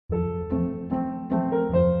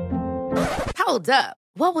Hold up.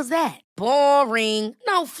 What was that? Boring.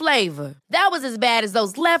 No flavor. That was as bad as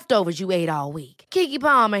those leftovers you ate all week. Keke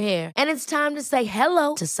Palmer here, and it's time to say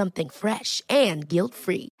hello to something fresh and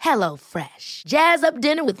guilt-free. Hello Fresh. Jazz up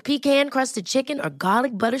dinner with pecan-crusted chicken or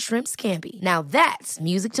garlic butter shrimp scampi. Now that's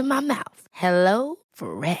music to my mouth. Hello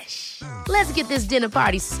Fresh. Let's get this dinner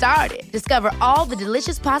party started. Discover all the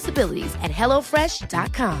delicious possibilities at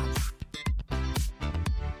hellofresh.com.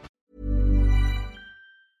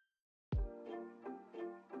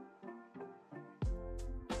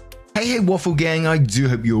 Hey Waffle Gang, I do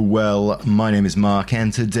hope you're well. My name is Mark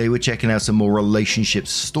and today we're checking out some more relationship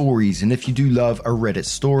stories, and if you do love a Reddit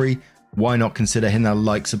story, why not consider hitting that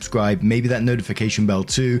like, subscribe, maybe that notification bell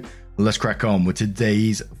too. Let's crack on with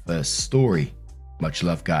today's first story. Much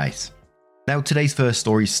love, guys. Now today's first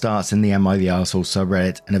story starts in the Am I the Arsehole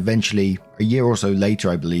subreddit, and eventually, a year or so later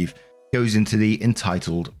I believe, goes into the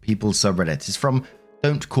entitled People subreddit. It's from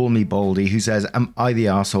Don't Call Me Baldy, who says, am I the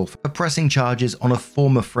arsehole for pressing charges on a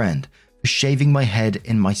former friend for shaving my head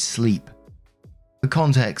in my sleep? For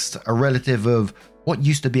context, a relative of what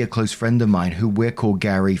used to be a close friend of mine, who we're called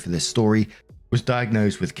Gary for this story, was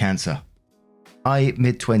diagnosed with cancer. I,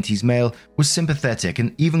 mid-20s male, was sympathetic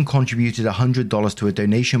and even contributed $100 to a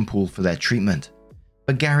donation pool for their treatment.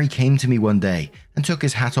 But Gary came to me one day and took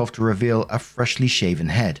his hat off to reveal a freshly shaven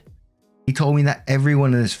head. He told me that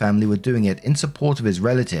everyone in his family were doing it in support of his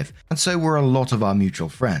relative, and so were a lot of our mutual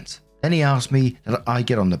friends. Then he asked me that I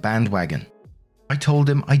get on the bandwagon. I told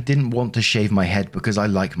him I didn't want to shave my head because I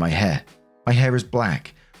like my hair. My hair is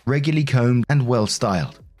black, regularly combed and well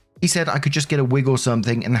styled. He said I could just get a wig or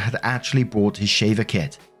something and had actually brought his shaver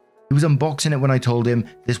kit. He was unboxing it when I told him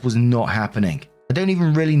this was not happening. I don't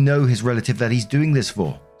even really know his relative that he's doing this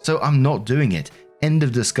for, so I'm not doing it. End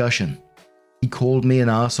of discussion. He called me an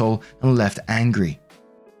arsehole and left angry.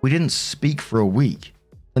 We didn't speak for a week.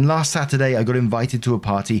 Then last Saturday I got invited to a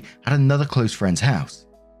party at another close friend's house.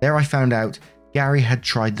 There I found out Gary had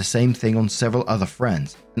tried the same thing on several other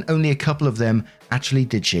friends, and only a couple of them actually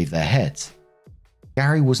did shave their heads.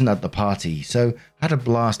 Gary wasn't at the party, so I had a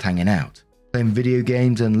blast hanging out, playing video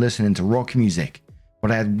games and listening to rock music,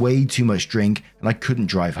 but I had way too much drink and I couldn't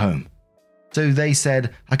drive home. So they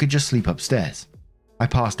said I could just sleep upstairs. I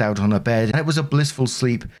passed out on a bed and it was a blissful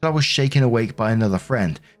sleep, but I was shaken awake by another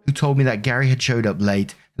friend who told me that Gary had showed up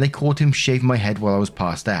late and they caught him shaving my head while I was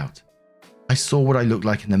passed out. I saw what I looked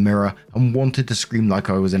like in the mirror and wanted to scream like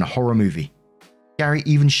I was in a horror movie. Gary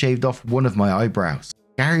even shaved off one of my eyebrows.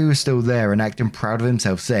 Gary was still there and acting proud of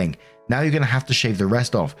himself, saying, now you're gonna have to shave the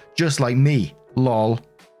rest off, just like me, lol.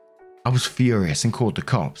 I was furious and called the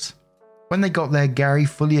cops. When they got there, Gary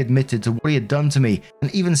fully admitted to what he had done to me and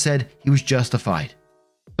even said he was justified.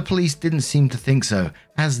 The police didn't seem to think so,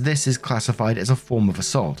 as this is classified as a form of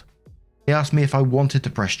assault. They asked me if I wanted to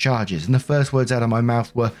press charges, and the first words out of my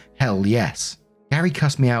mouth were, hell yes. Gary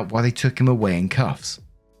cussed me out while they took him away in cuffs.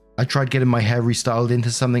 I tried getting my hair restyled into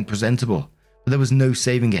something presentable, but there was no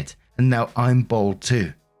saving it, and now I'm bald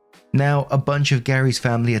too. Now, a bunch of Gary's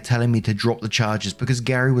family are telling me to drop the charges because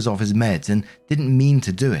Gary was off his meds and didn't mean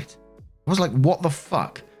to do it. I was like, what the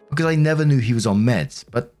fuck? Because I never knew he was on meds,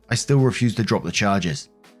 but I still refused to drop the charges.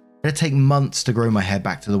 It'd take months to grow my hair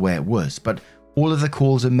back to the way it was, but all of the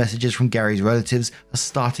calls and messages from Gary's relatives are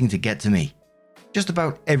starting to get to me. Just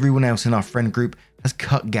about everyone else in our friend group has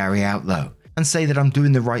cut Gary out though, and say that I'm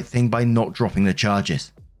doing the right thing by not dropping the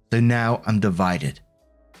charges. So now I'm divided.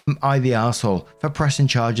 Am I the arsehole for pressing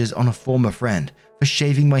charges on a former friend for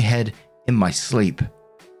shaving my head in my sleep?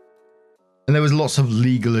 And there was lots of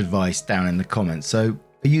legal advice down in the comments, so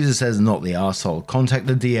a user says not the arsehole, contact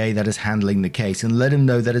the DA that is handling the case and let him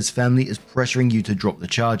know that his family is pressuring you to drop the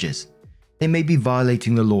charges. They may be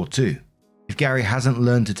violating the law too. If Gary hasn't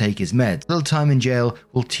learned to take his meds, a little time in jail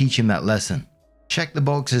will teach him that lesson. Check the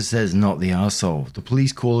box that says not the arsehole. The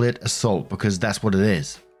police call it assault because that's what it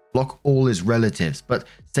is. Block all his relatives, but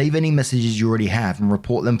save any messages you already have and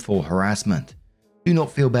report them for harassment. Do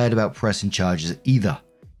not feel bad about pressing charges either.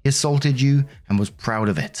 He assaulted you and was proud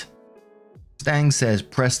of it. Stang says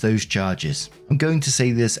press those charges. I'm going to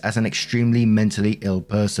say this as an extremely mentally ill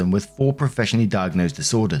person with 4 professionally diagnosed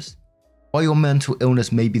disorders. While your mental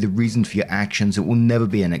illness may be the reason for your actions, it will never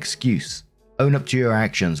be an excuse. Own up to your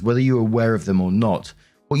actions, whether you're aware of them or not.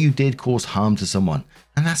 What you did caused harm to someone,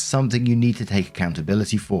 and that's something you need to take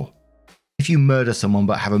accountability for. If you murder someone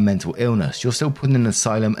but have a mental illness, you're still put in an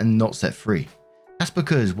asylum and not set free. That's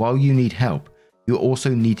because while you need help, you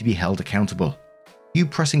also need to be held accountable. You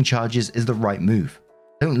pressing charges is the right move.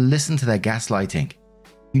 Don't listen to their gaslighting.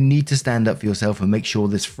 You need to stand up for yourself and make sure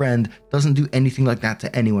this friend doesn't do anything like that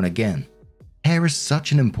to anyone again. Hair is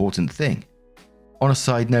such an important thing. On a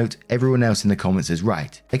side note, everyone else in the comments is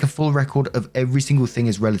right. Make a full record of every single thing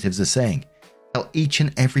his relatives are saying. Tell each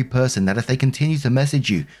and every person that if they continue to message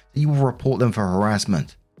you, that you will report them for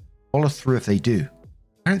harassment. Follow through if they do.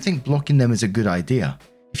 I don't think blocking them is a good idea.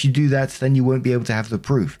 If you do that, then you won't be able to have the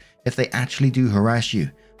proof. If they actually do harass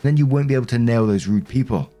you, then you won't be able to nail those rude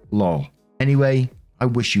people. Lol. Anyway, I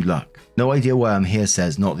wish you luck. No idea why I'm here,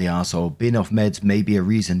 says Not the Arsehole. Being off meds may be a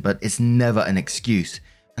reason, but it's never an excuse.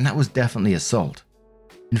 And that was definitely assault.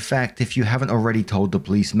 In fact, if you haven't already told the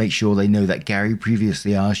police, make sure they know that Gary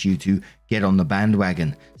previously asked you to get on the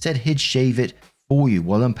bandwagon, said he'd shave it for you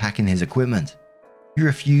while unpacking his equipment. You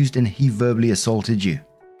refused and he verbally assaulted you.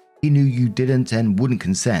 He knew you didn't and wouldn't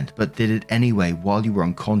consent, but did it anyway while you were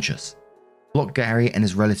unconscious. Block Gary and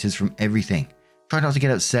his relatives from everything. Try not to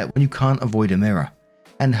get upset when you can't avoid a mirror.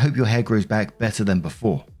 And hope your hair grows back better than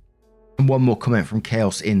before. And one more comment from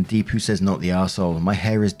Chaos in Deep, who says Not the Arsehole. My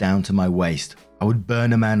hair is down to my waist. I would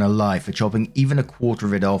burn a man alive for chopping even a quarter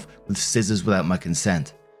of it off with scissors without my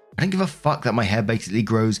consent. I don't give a fuck that my hair basically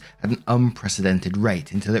grows at an unprecedented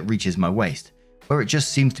rate until it reaches my waist, where it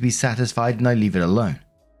just seems to be satisfied and I leave it alone.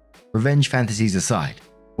 Revenge fantasies aside,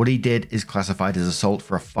 what he did is classified as assault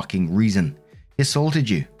for a fucking reason. He assaulted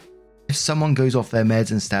you. If someone goes off their meds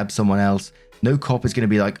and stabs someone else, no cop is going to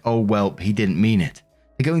be like, oh well, he didn't mean it.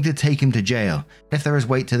 They're going to take him to jail, and if there is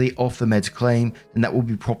weight to the off the meds claim, then that will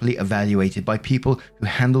be properly evaluated by people who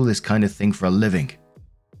handle this kind of thing for a living.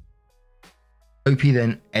 OP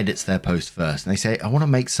then edits their post first, and they say, I want to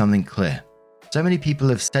make something clear. So many people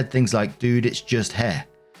have said things like, dude, it's just hair.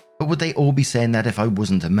 But would they all be saying that if I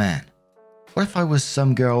wasn't a man? What if I was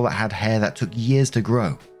some girl that had hair that took years to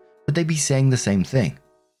grow? Would they be saying the same thing?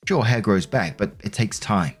 Sure, hair grows back, but it takes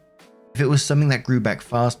time. If it was something that grew back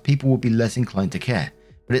fast, people would be less inclined to care.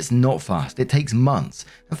 But it's not fast, it takes months,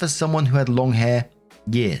 and for someone who had long hair,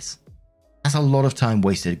 years. That's a lot of time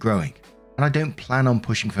wasted growing, and I don't plan on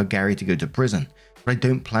pushing for Gary to go to prison, but I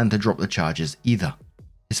don't plan to drop the charges either.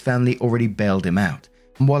 His family already bailed him out,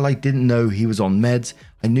 and while I didn't know he was on meds,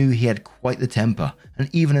 I knew he had quite the temper and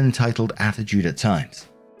even an entitled attitude at times.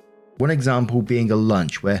 One example being a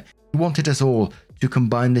lunch where he wanted us all to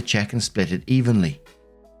combine the check and split it evenly.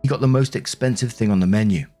 He got the most expensive thing on the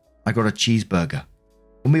menu. I got a cheeseburger.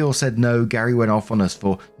 When we all said no, Gary went off on us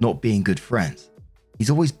for not being good friends.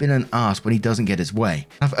 He's always been an arse when he doesn't get his way.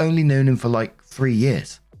 I've only known him for like 3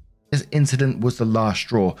 years. This incident was the last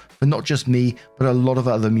straw for not just me, but a lot of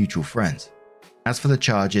other mutual friends. As for the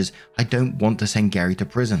charges, I don't want to send Gary to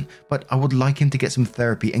prison, but I would like him to get some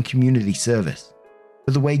therapy and community service.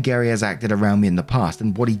 With the way Gary has acted around me in the past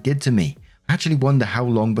and what he did to me, I actually wonder how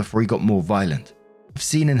long before he got more violent. I've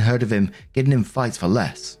seen and heard of him getting in fights for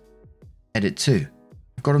less. Edit 2.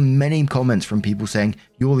 I've got many comments from people saying,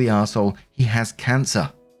 you're the arsehole, he has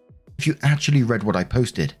cancer. If you actually read what I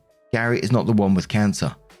posted, Gary is not the one with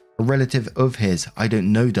cancer. A relative of his I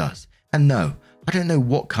don't know does. And no, I don't know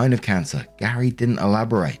what kind of cancer. Gary didn't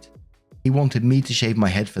elaborate. He wanted me to shave my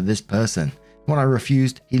head for this person. When I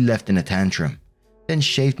refused, he left in a tantrum. Then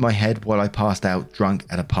shaved my head while I passed out drunk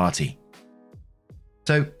at a party.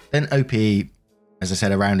 So then OP, as I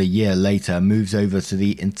said, around a year later, moves over to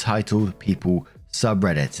the Entitled People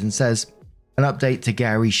subreddit and says, an update to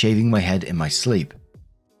Gary shaving my head in my sleep.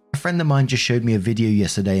 A friend of mine just showed me a video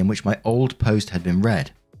yesterday in which my old post had been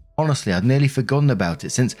read. Honestly, I'd nearly forgotten about it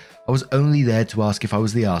since I was only there to ask if I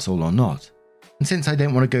was the arsehole or not. And since I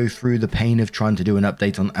don't want to go through the pain of trying to do an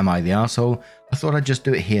update on Am I the Arsehole, I thought I'd just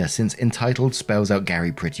do it here since Entitled spells out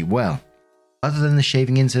Gary pretty well. Other than the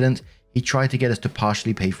shaving incident, he tried to get us to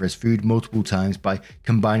partially pay for his food multiple times by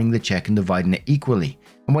combining the check and dividing it equally,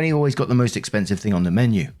 and when he always got the most expensive thing on the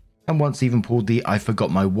menu, and once even pulled the I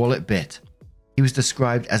forgot my wallet bit. He was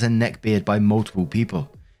described as a neckbeard by multiple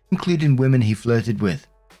people, including women he flirted with.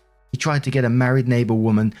 He tried to get a married neighbor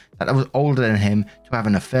woman that was older than him to have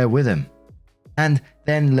an affair with him, and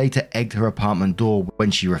then later egged her apartment door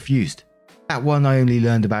when she refused. That one I only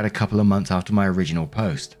learned about a couple of months after my original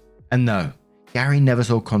post. And no, Gary never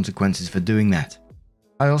saw consequences for doing that.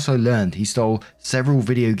 I also learned he stole several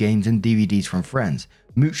video games and DVDs from friends,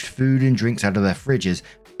 mooched food and drinks out of their fridges,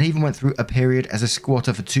 and even went through a period as a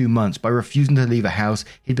squatter for 2 months by refusing to leave a house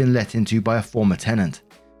he'd been let into by a former tenant,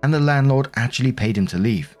 and the landlord actually paid him to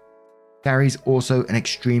leave. Gary's also an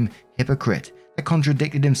extreme hypocrite that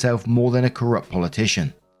contradicted himself more than a corrupt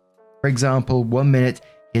politician. For example, 1 minute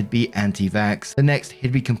he'd be anti-vax, the next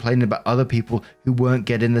he'd be complaining about other people who weren't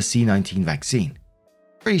getting the C19 vaccine.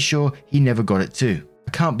 Pretty sure he never got it too.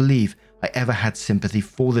 I can't believe I ever had sympathy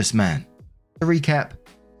for this man. To recap,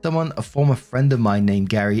 a former friend of mine named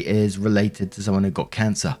Gary is related to someone who got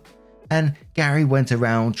cancer, and Gary went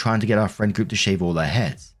around trying to get our friend group to shave all their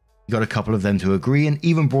heads. He got a couple of them to agree and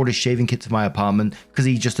even brought his shaving kit to my apartment because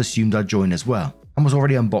he just assumed I'd join as well, and was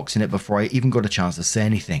already unboxing it before I even got a chance to say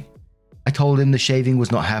anything. I told him the shaving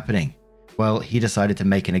was not happening. Well, he decided to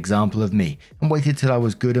make an example of me and waited till I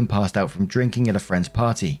was good and passed out from drinking at a friend's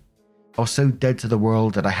party. I was so dead to the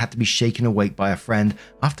world that I had to be shaken awake by a friend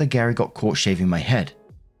after Gary got caught shaving my head.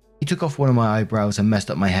 He took off one of my eyebrows and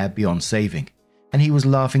messed up my hair beyond saving, and he was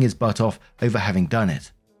laughing his butt off over having done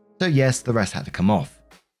it. So yes, the rest had to come off.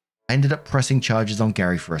 I ended up pressing charges on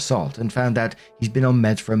Gary for assault and found out he's been on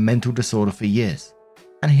meds for a mental disorder for years,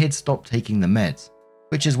 and he had stopped taking the meds,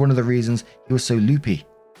 which is one of the reasons he was so loopy.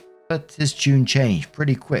 But his tune changed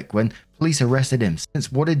pretty quick when police arrested him,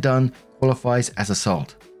 since what he'd done qualifies as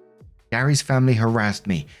assault. Gary's family harassed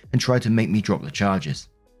me and tried to make me drop the charges.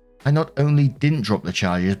 I not only didn't drop the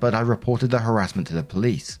charges, but I reported the harassment to the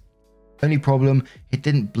police. Only problem, it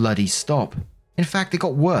didn't bloody stop. In fact, it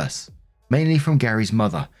got worse, mainly from Gary's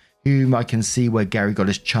mother, whom I can see where Gary got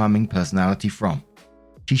his charming personality from.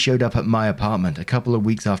 She showed up at my apartment a couple of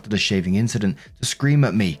weeks after the shaving incident to scream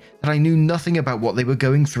at me that I knew nothing about what they were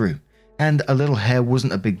going through, and a little hair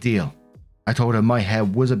wasn't a big deal. I told her my hair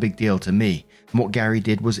was a big deal to me, and what Gary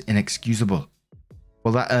did was inexcusable.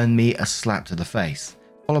 Well, that earned me a slap to the face,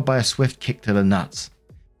 followed by a swift kick to the nuts,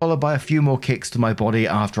 followed by a few more kicks to my body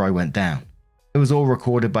after I went down. It was all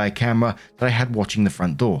recorded by a camera that I had watching the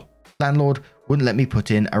front door. Landlord wouldn't let me put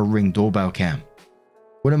in a Ring doorbell cam.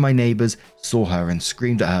 One of my neighbors saw her and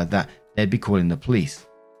screamed at her that they'd be calling the police.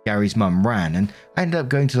 Gary's mum ran, and I ended up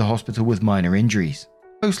going to the hospital with minor injuries.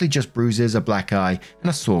 Mostly just bruises, a black eye, and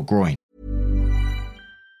a sore groin.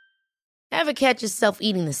 Ever catch yourself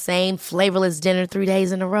eating the same flavorless dinner 3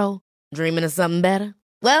 days in a row? Dreaming of something better?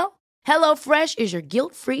 Well, HelloFresh is your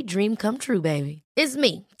guilt-free dream come true, baby. It's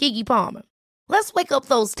me, Keke Palmer. Let's wake up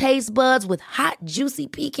those taste buds with hot, juicy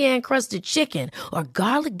pecan-crusted chicken or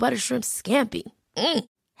garlic butter shrimp scampi.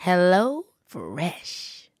 Hello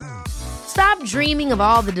Fresh. Stop dreaming of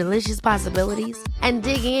all the delicious possibilities and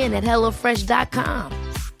dig in at HelloFresh.com.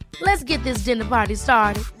 Let's get this dinner party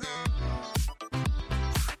started.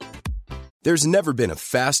 There's never been a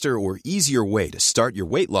faster or easier way to start your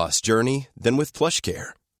weight loss journey than with PlushCare.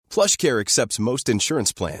 PlushCare accepts most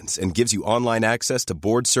insurance plans and gives you online access to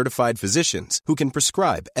board-certified physicians who can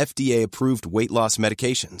prescribe FDA-approved weight loss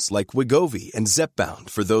medications like Wegovy and Zepbound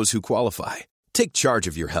for those who qualify. Take charge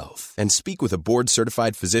of your health and speak with a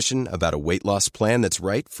board-certified physician about a weight loss plan that's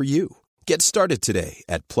right for you. Get started today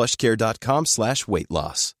at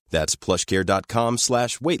plushcare.com/weightloss. That's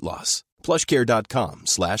plushcare.com/weightloss.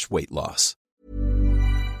 plushcare.com/weightloss.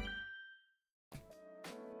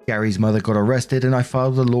 Gary's mother got arrested and I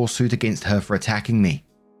filed a lawsuit against her for attacking me.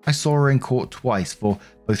 I saw her in court twice for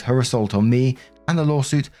both her assault on me and the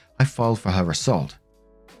lawsuit I filed for her assault.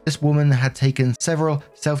 This woman had taken several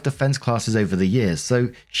self-defense classes over the years, so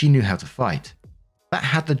she knew how to fight. That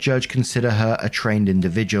had the judge consider her a trained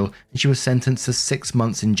individual, and she was sentenced to 6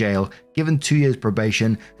 months in jail, given 2 years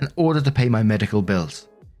probation, and ordered to pay my medical bills.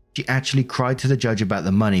 She actually cried to the judge about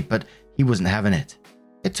the money, but he wasn't having it.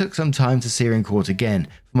 It took some time to see her in court again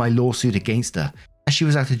for my lawsuit against her, as she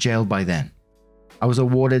was out of jail by then. I was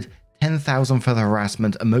awarded $10,000 for the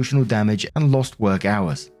harassment, emotional damage, and lost work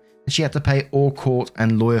hours, and she had to pay all court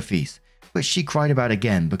and lawyer fees, which she cried about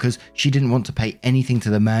again because she didn't want to pay anything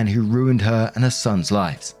to the man who ruined her and her son's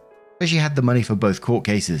lives. But she had the money for both court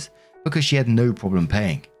cases because she had no problem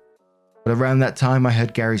paying. But around that time, I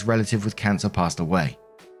heard Gary's relative with cancer passed away.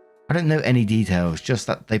 I don't know any details, just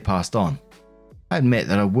that they passed on. I admit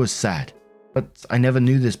that I was sad, but I never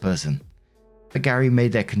knew this person. But Gary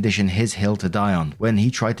made their condition his hill to die on when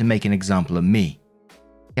he tried to make an example of me.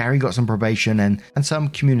 Gary got some probation and some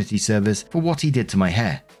community service for what he did to my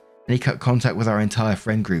hair, and he cut contact with our entire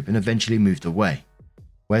friend group and eventually moved away.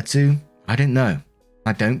 Where to? I don't know.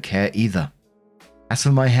 I don't care either. As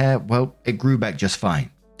for my hair, well, it grew back just fine.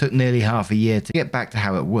 Took nearly half a year to get back to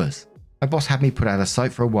how it was. My boss had me put out of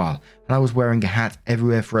sight for a while, and I was wearing a hat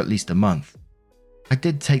everywhere for at least a month. I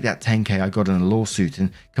did take that $10,000 I got in a lawsuit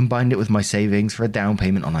and combined it with my savings for a down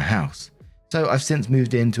payment on a house, so I've since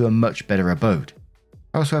moved into a much better abode.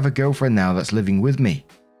 I also have a girlfriend now that's living with me.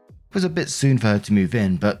 It was a bit soon for her to move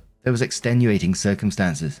in, but there was extenuating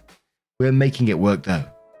circumstances. We're making it work though,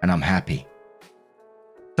 and I'm happy.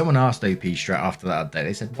 Someone asked OP straight after that update,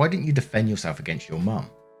 they said, why didn't you defend yourself against your mum?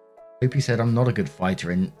 OP said, I'm not a good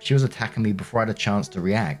fighter and she was attacking me before I had a chance to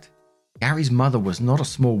react. Gary's mother was not a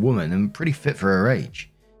small woman and pretty fit for her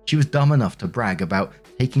age. She was dumb enough to brag about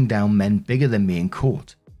taking down men bigger than me in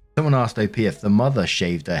court. Someone asked OP if the mother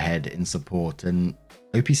shaved her head in support, and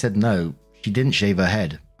OP said no, she didn't shave her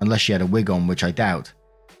head. unless she had a wig on, which I doubt.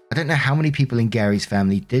 I don't know how many people in Gary's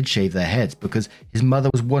family did shave their heads because his mother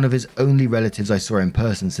was one of his only relatives I saw in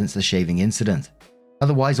person since the shaving incident.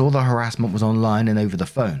 Otherwise, all the harassment was online and over the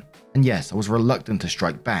phone. And yes, I was reluctant to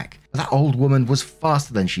strike back, but that old woman was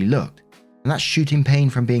faster than she looked. And that shooting pain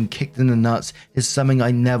from being kicked in the nuts is something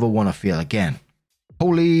I never want to feel again.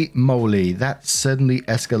 Holy moly, that suddenly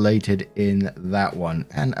escalated in that one,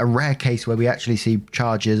 and a rare case where we actually see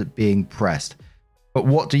charges being pressed. But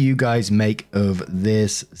what do you guys make of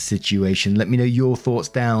this situation? Let me know your thoughts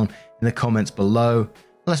down in the comments below.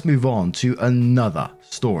 Let's move on to another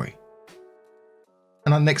story.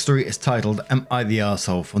 And our next story is titled, Am I the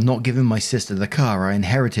Arsehole for not giving my sister the car I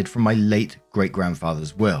inherited from my late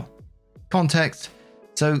great-grandfather's will? Context.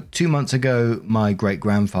 So 2 months ago, my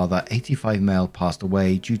great-grandfather, 85 male, passed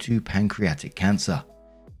away due to pancreatic cancer.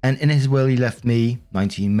 And in his will he left me,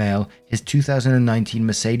 19 male, his 2019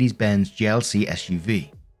 Mercedes-Benz GLC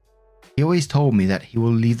SUV. He always told me that he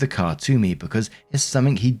will leave the car to me because it's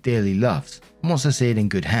something he dearly loves and wants to see it in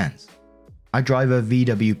good hands. I drive a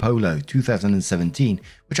VW Polo 2017,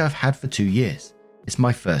 which I've had for 2 years. It's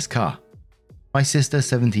my first car. My sister,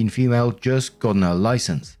 17 female, just gotten her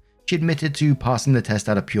license. She admitted to passing the test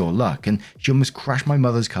out of pure luck, and she almost crashed my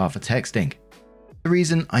mother's car for texting. The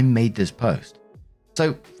reason I made this post.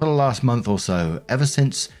 So, for the last month or so, ever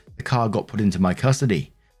since the car got put into my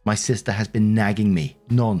custody, my sister has been nagging me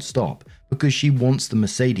non-stop because she wants the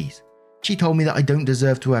Mercedes. She told me that I don't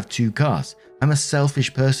deserve to have 2 cars. I'm a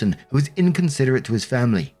selfish person who is inconsiderate to his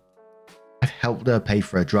family. I've helped her pay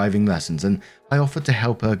for her driving lessons, and I offered to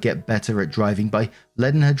help her get better at driving by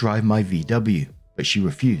letting her drive my VW, but she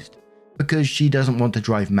refused because she doesn't want to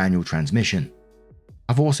drive manual transmission.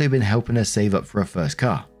 I've also been helping her save up for her first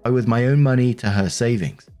car, with my own money to her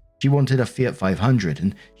savings. She wanted a Fiat 500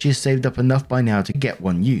 and she has saved up enough by now to get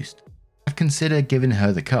one used. I've considered giving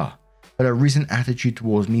her the car, but her recent attitude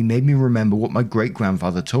towards me made me remember what my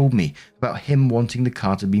great-grandfather told me about him wanting the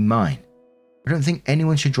car to be mine. I don't think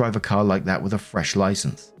anyone should drive a car like that with a fresh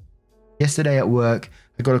license. Yesterday at work,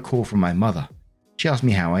 I got a call from my mother. She asked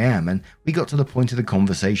me how I am, and we got to the point of the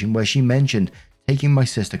conversation where she mentioned taking my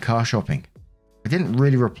sister car shopping. I didn't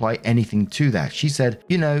really reply anything to that. She said,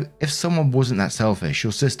 you know, if someone wasn't that selfish,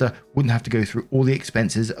 your sister wouldn't have to go through all the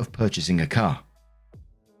expenses of purchasing a car.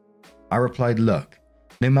 I replied, look,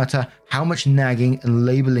 no matter how much nagging and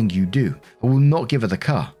labeling you do, I will not give her the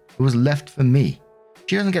car. It was left for me.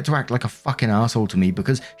 She doesn't get to act like a fucking asshole to me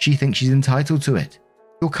because she thinks she's entitled to it.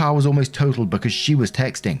 Your car was almost totaled because she was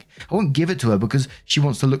texting. I won't give it to her because she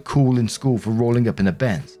wants to look cool in school for rolling up in a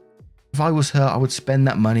Benz. If I was her, I would spend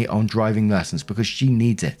that money on driving lessons because she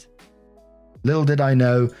needs it. Little did I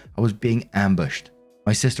know I was being ambushed.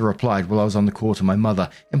 My sister replied while I was on the call to my mother,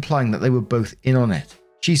 implying that they were both in on it.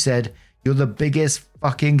 She said, you're the biggest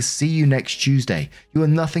fucking see you next Tuesday. You are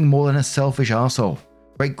nothing more than a selfish arsehole.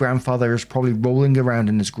 Great-grandfather is probably rolling around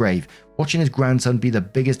in his grave, watching his grandson be the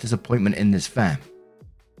biggest disappointment in this fam.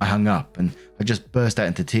 I hung up and I just burst out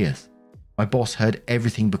into tears. My boss heard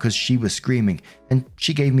everything because she was screaming, and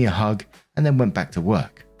she gave me a hug and then went back to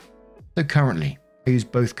work. So currently, I use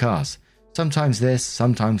both cars. Sometimes this,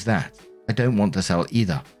 sometimes that. I don't want to sell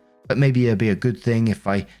either, but maybe it'll be a good thing if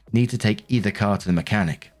I need to take either car to the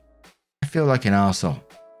mechanic. I feel like an arsehole.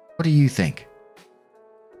 What do you think?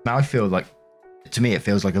 Now to me it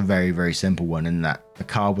feels like a very, very simple one in that the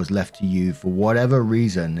car was left to you for whatever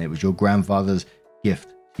reason. It was your grandfather's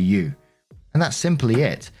gift to you. And that's simply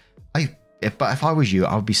it. But if I was you,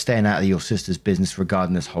 I would be staying out of your sister's business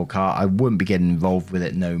regarding this whole car. I wouldn't be getting involved with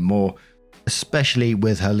it no more, especially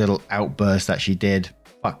with her little outburst that she did.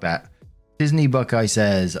 Fuck that. Disney Buckeye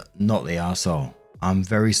says, not the arsehole. I'm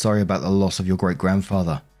very sorry about the loss of your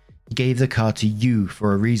great-grandfather. He gave the car to you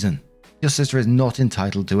for a reason. Your sister is not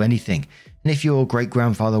entitled to anything, and if your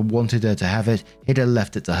great-grandfather wanted her to have it, he'd have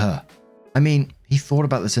left it to her. I mean, he thought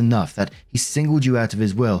about this enough that he singled you out of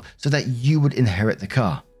his will so that you would inherit the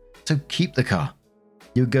car. So keep the car.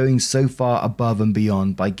 You're going so far above and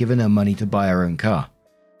beyond by giving her money to buy her own car.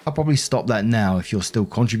 I'll probably stop that now if you're still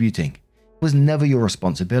contributing. It was never your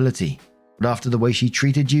responsibility. But after the way she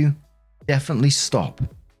treated you, definitely stop.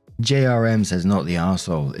 JRM says not the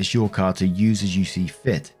arsehole. It's your car to use as you see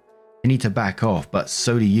fit. You need to back off, but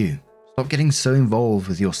so do you. Stop getting so involved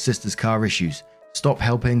with your sister's car issues. Stop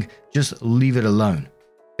helping, just leave it alone.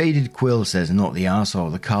 Faded Quill says not the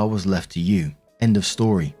arsehole. The car was left to you. End of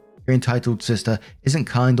story. Your entitled sister isn't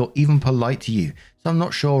kind or even polite to you, so I'm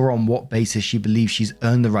not sure on what basis she believes she's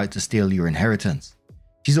earned the right to steal your inheritance.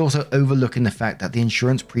 She's also overlooking the fact that the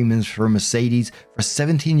insurance premiums for a Mercedes for a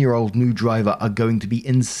 17-year-old new driver are going to be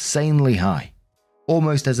insanely high.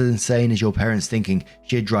 almost as insane as your parents thinking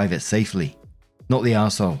she'd drive it safely. Not the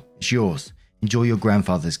arsehole, it's yours. Enjoy your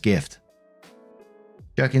grandfather's gift.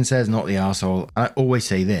 Jerkin says, not the arsehole. I always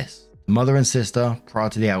say this. Mother and sister, prior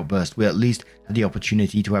to the outburst, we at least had the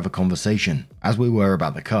opportunity to have a conversation, as we were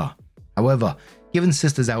about the car. However, given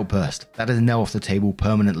sister's outburst, that is now off the table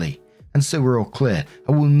permanently. And so we're all clear,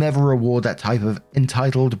 I will never reward that type of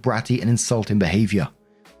entitled, bratty and insulting behaviour.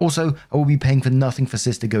 Also, I will be paying for nothing for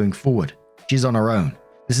sister going forward. She's on her own.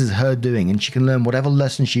 This is her doing and she can learn whatever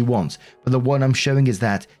lesson she wants, but the one I'm showing is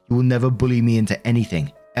that you will never bully me into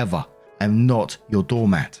anything, ever. I am not your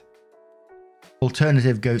doormat.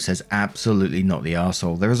 Alternative Goat says, absolutely not the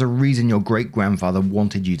arsehole. There is a reason your great-grandfather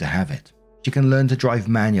wanted you to have it. She can learn to drive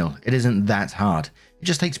manual. It isn't that hard. It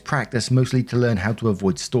just takes practice, mostly to learn how to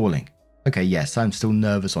avoid stalling. Okay, yes, I'm still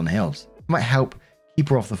nervous on hills. It might help keep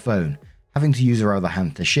her off the phone, having to use her other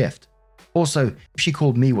hand to shift. Also, if she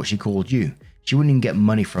called me what she called you, she wouldn't even get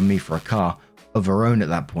money from me for a car of her own at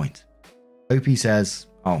that point. OP says,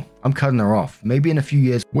 oh, I'm cutting her off. Maybe in a few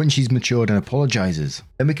years when she's matured and apologizes,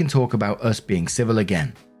 then we can talk about us being civil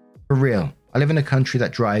again. For real, I live in a country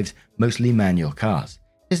that drives mostly manual cars.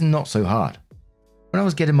 It's not so hard. When I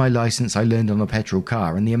was getting my license, I learned on a petrol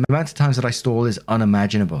car, and the amount of times that I stall is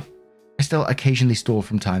unimaginable. I still occasionally stall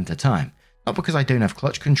from time to time. Not because I don't have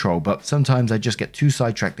clutch control, but sometimes I just get too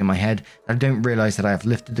sidetracked in my head and I don't realize that I have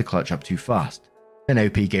lifted the clutch up too fast. Then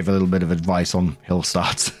OP gave a little bit of advice on hill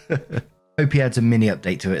starts. OP adds a mini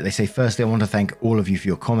update to it. They say, firstly, I want to thank all of you for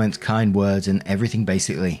your comments, kind words, and everything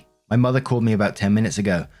basically. My mother called me about 10 minutes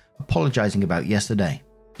ago, apologizing about yesterday.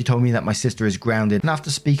 She told me that my sister is grounded, and after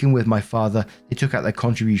speaking with my father, they took out their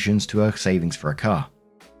contributions to her savings for a car.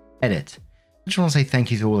 Edit. I just want to say thank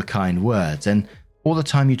you to all the kind words, and all the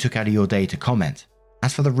time you took out of your day to comment.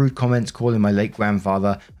 As for the rude comments calling my late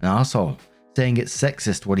grandfather an arsehole, saying it's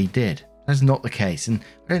sexist what he did, that is not the case, and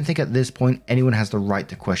I don't think at this point anyone has the right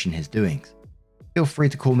to question his doings. Feel free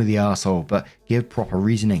to call me the arsehole, but give proper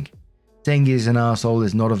reasoning. Saying he is an arsehole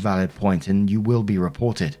is not a valid point, and you will be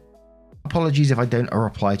reported. Apologies if I don't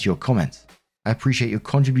reply to your comments. I appreciate your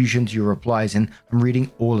contribution to your replies, and I'm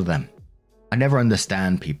reading all of them. I never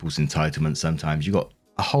understand people's entitlements sometimes. You got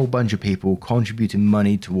a whole bunch of people contributing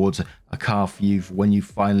money towards a car for you when you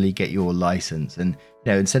finally get your license, and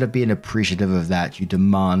instead of being appreciative of that, you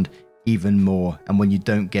demand even more, and when you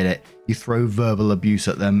don't get it, you throw verbal abuse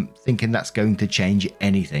at them, thinking that's going to change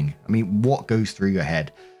anything. I mean, what goes through your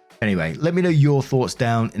head? Anyway, let me know your thoughts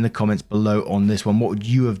down in the comments below on this one. What would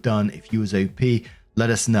you have done if you was OP?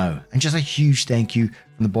 Let us know. And just a huge thank you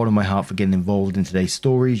from the bottom of my heart for getting involved in today's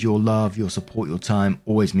stories. Your love, your support, your time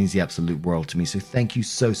always means the absolute world to me. So thank you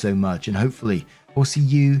so much. And hopefully we'll see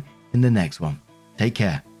you in the next one. Take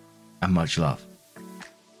care and much love.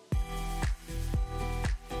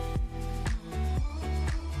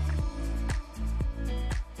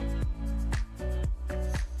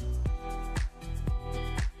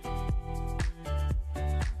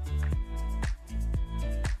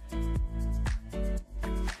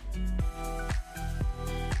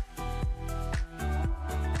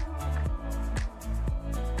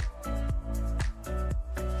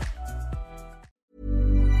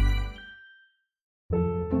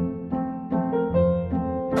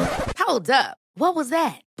 Hold up. What was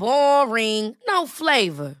that? Boring. No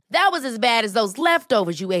flavor. That was as bad as those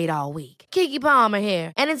leftovers you ate all week. Keke Palmer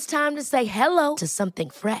here, and it's time to say hello to something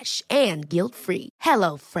fresh and guilt-free.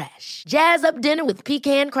 Hello Fresh. Jazz up dinner with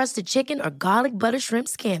pecan-crusted chicken or garlic butter shrimp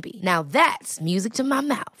scampi. Now that's music to my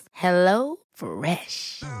mouth. Hello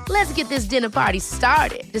Fresh. Let's get this dinner party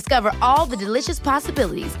started. Discover all the delicious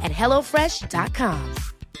possibilities at HelloFresh.com.